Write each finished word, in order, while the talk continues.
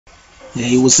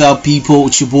Hey, what's up people,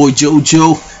 it's your boy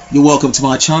Jojo. You're welcome to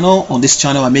my channel. On this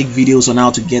channel I make videos on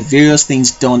how to get various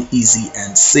things done easy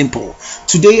and simple.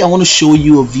 Today I want to show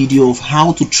you a video of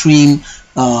how to trim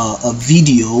a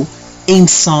video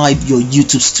inside your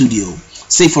YouTube studio.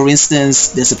 Say for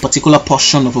instance there's a particular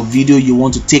portion of a video you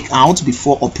want to take out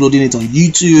before uploading it on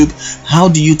YouTube. How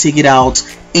do you take it out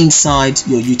inside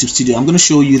your YouTube studio? I'm going to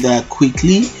show you that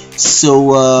quickly.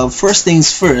 So first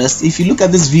things first, if you look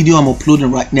at this video I'm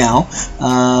uploading right now,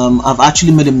 I've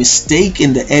actually made a mistake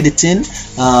in the editing.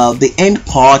 The end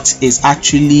part is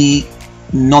actually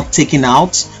not taken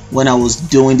out when I was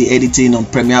doing the editing on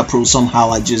Premiere Pro. Somehow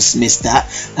I just missed that,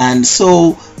 and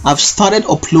so I've started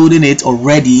uploading it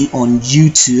already on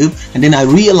YouTube, and then I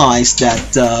realized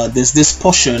that there's this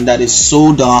portion that is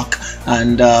so dark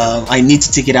and I need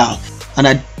to take it out, and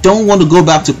I don't want to go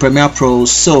back to Premiere Pro,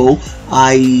 so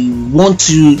I want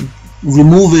to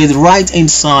remove it right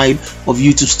inside of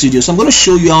YouTube Studio. So I'm going to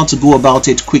show you how to go about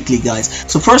it quickly, guys.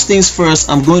 So first things first,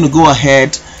 I'm going to go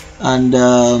ahead and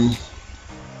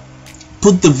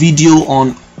put the video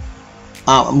on.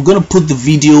 I'm going to put the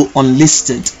video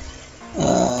unlisted.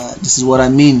 This is what I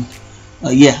mean.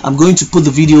 Yeah, I'm going to put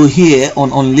the video here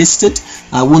on unlisted.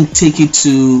 I won't take it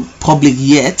to public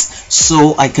yet,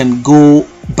 so I can go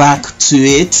back to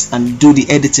it and do the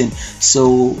editing.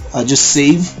 So I just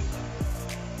save.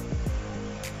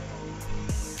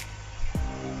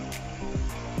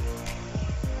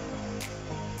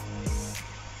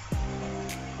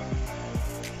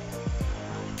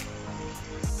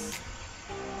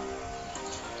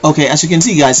 Okay, as you can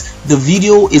see guys, the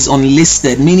video is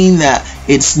unlisted, meaning that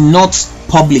it's not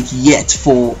public yet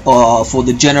for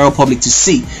the general public to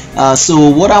see. So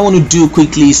what I want to do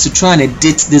quickly is to try and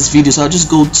edit this video. So I'll just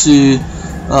go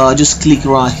to just click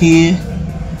right here,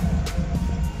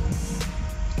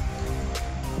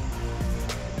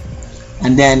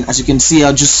 and then as you can see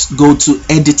I'll just go to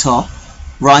editor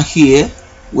right here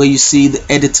where you see the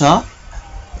editor.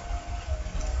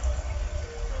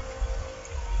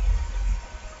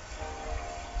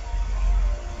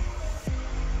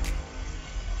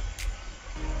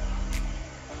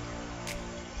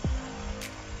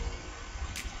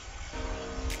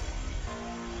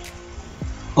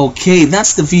 Okay,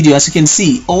 that's the video. As you can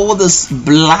see, all this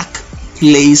black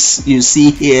place you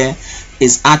see here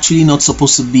is actually not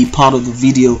supposed to be part of the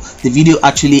video. The video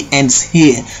actually ends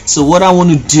here. So what I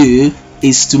want to do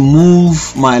is to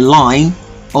move my line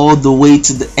all the way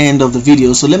to the end of the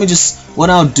video. So let me just, what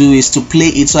I'll do is to play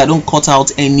it so I don't cut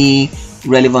out any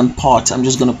relevant part. I'm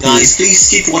just gonna play. Guys, please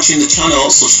keep watching the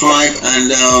channel, subscribe, and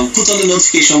put on the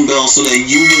notification bell so that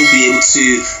you will be able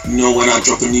to know when I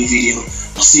drop a new video.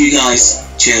 I'll see you guys.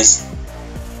 Cheers.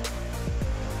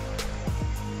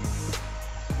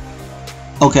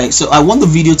 Okay, so I want the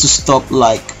video to stop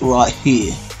like right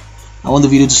here. I want the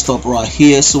video to stop right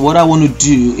here. So what I want to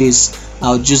do is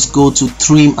I'll just go to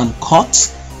trim and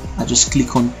cut. I just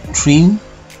click on trim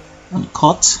and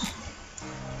cut.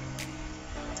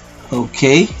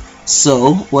 Okay,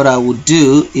 so what I would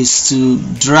do is to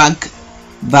drag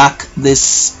back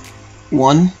this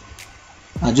one.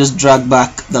 I just drag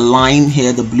back the line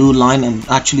here, the blue line. I'm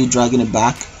actually dragging it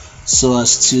back so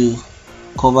as to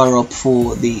cover up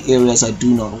for the areas I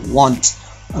do not want.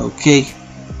 Okay,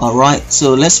 alright,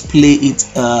 so let's play it.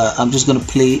 I'm just gonna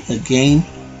play again.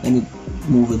 Let me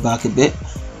move it back a bit.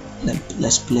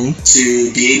 Let's play.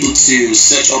 To be able to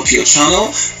search up your channel,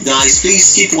 guys,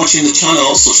 please keep watching the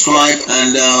channel, subscribe,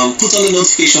 and put on the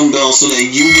notification bell so that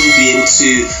you will be able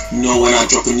to know when I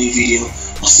drop a new video.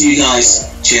 I'll see you guys.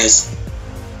 Cheers.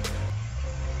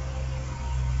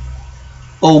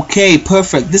 Okay,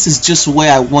 perfect. This is just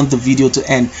where I want the video to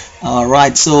end.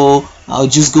 Alright, so I'll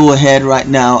just go ahead right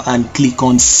now and click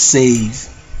on save.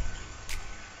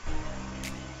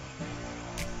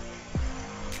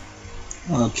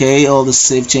 Okay, all the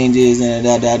save changes and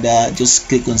just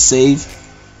click on save.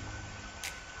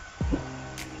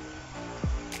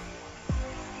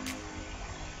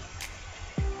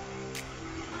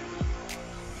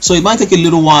 So it might take a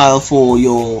little while for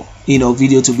your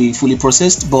video to be fully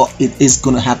processed, but it is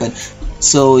gonna happen.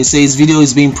 So it says video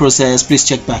is being processed, please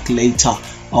check back later.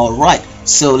 All right,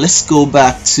 so let's go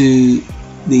back to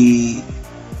the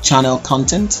channel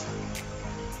content.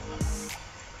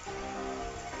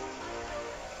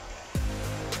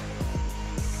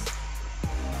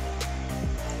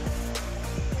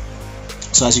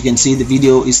 So as you can see, the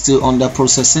video is still under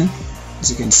processing. As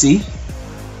you can see,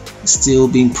 it's still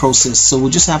being processed, so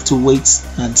we'll just have to wait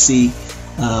and see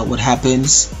what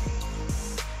happens.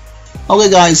 Okay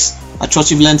guys, I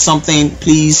trust you've learned something.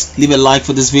 Please leave a like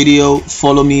for this video,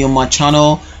 follow me on my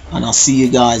channel, and I'll see you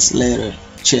guys later.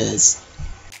 Cheers.